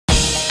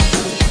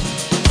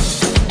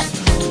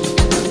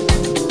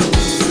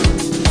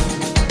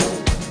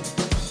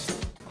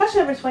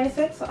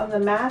26 on the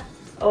Math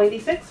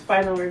 086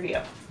 final review.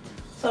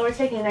 So we're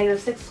taking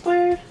negative 6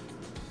 squared,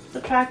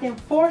 subtracting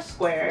 4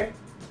 squared,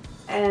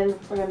 and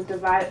we're going to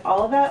divide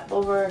all of that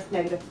over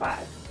negative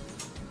 5.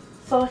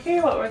 So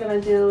here what we're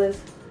going to do is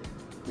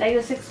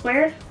negative 6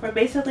 squared, we're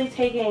basically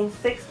taking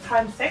 6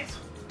 times 6,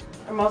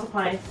 or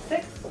multiplying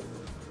 6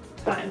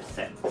 times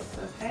 6,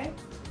 okay?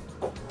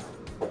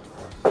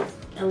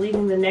 And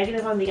leaving the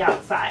negative on the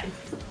outside.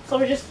 So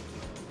we're just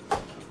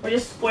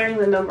squaring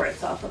the number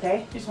itself,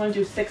 okay? You just want to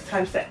do 6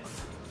 times 6.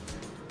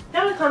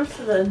 Now when it comes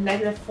to the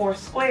negative 4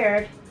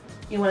 squared,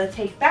 you want to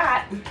take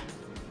that,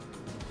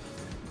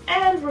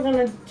 and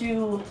we're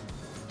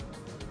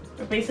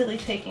basically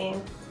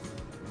taking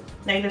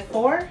negative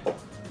 4,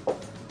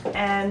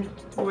 and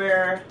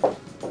we're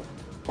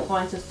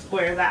going to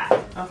square that,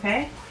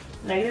 okay?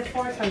 Negative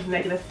 4 times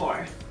negative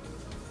 4.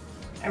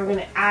 And we're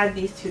going to add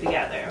these two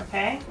together,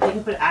 okay? You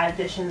can put add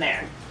addition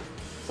there.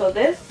 So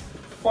this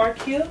 4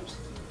 cubed,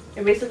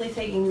 you're basically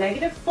taking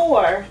negative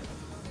 4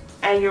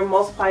 and you're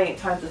multiplying it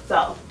times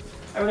itself.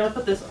 And we're going to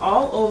put this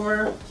all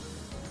over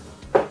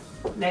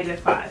negative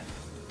 5.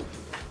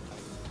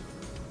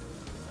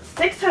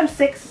 6 times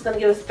 6 is going to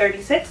give us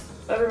 36,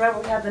 but remember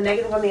we have the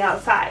negative on the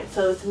outside,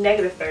 so it's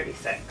negative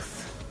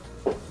 36.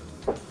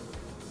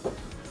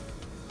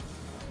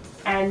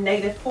 And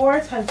negative 4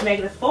 times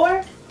negative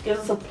 4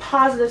 gives us a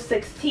positive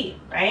 16,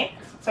 right?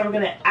 So we're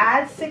going to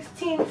add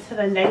 16 to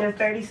the negative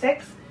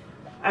 36,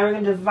 and we're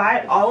going to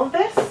divide all of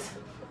this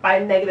by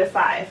negative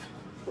 5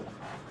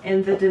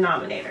 in the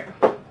denominator.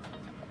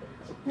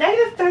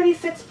 Negative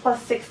 36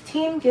 plus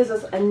 16 gives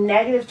us a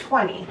negative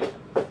 20.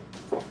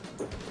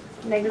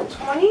 Negative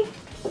 20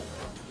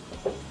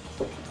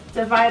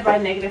 divided by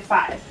negative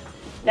 5.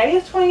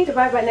 Negative 20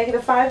 divided by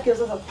negative 5 gives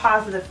us a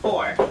positive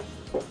 4.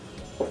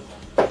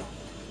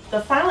 The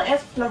final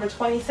answer for number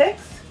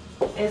 26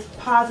 is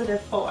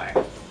positive 4.